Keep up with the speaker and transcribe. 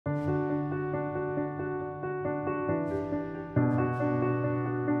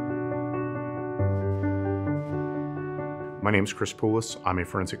My name is Chris Poulos. I'm a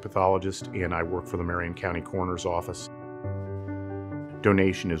forensic pathologist and I work for the Marion County Coroner's Office.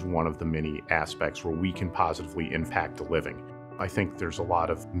 Donation is one of the many aspects where we can positively impact the living. I think there's a lot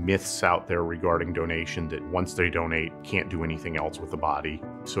of myths out there regarding donation that once they donate, can't do anything else with the body.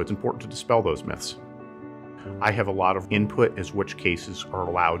 So it's important to dispel those myths. I have a lot of input as which cases are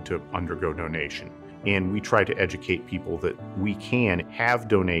allowed to undergo donation. And we try to educate people that we can have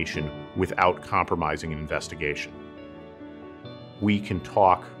donation without compromising an investigation. We can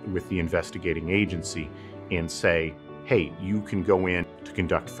talk with the investigating agency and say, hey, you can go in to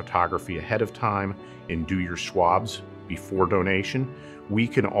conduct photography ahead of time and do your swabs before donation. We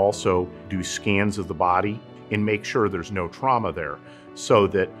can also do scans of the body and make sure there's no trauma there so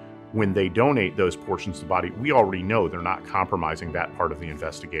that when they donate those portions of the body, we already know they're not compromising that part of the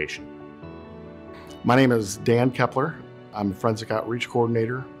investigation. My name is Dan Kepler. I'm a forensic outreach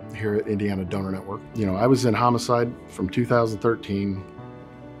coordinator here at Indiana Donor Network. I was in homicide from 2013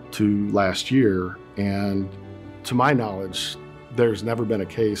 to last year, and to my knowledge, there's never been a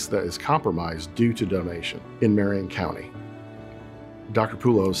case that is compromised due to donation in Marion County. Dr.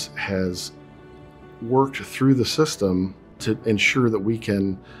 Poulos has worked through the system to ensure that we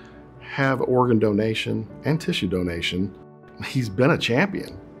can have organ donation and tissue donation. He's been a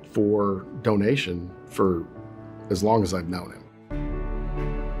champion for donation for as long as I've known him.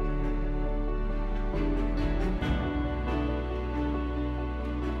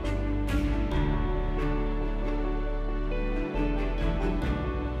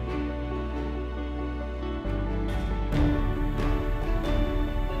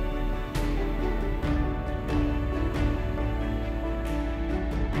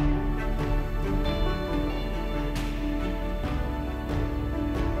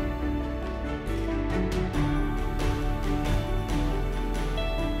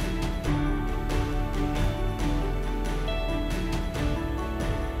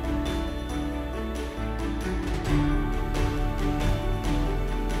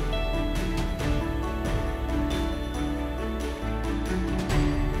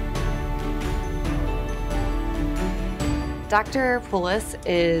 Dr. Poulos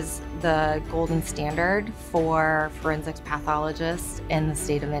is the golden standard for forensics pathologists in the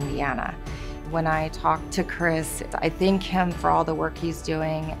state of Indiana. When I talk to Chris, I thank him for all the work he's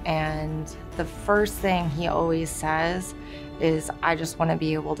doing, and the first thing he always says is, I just want to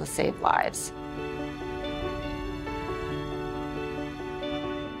be able to save lives.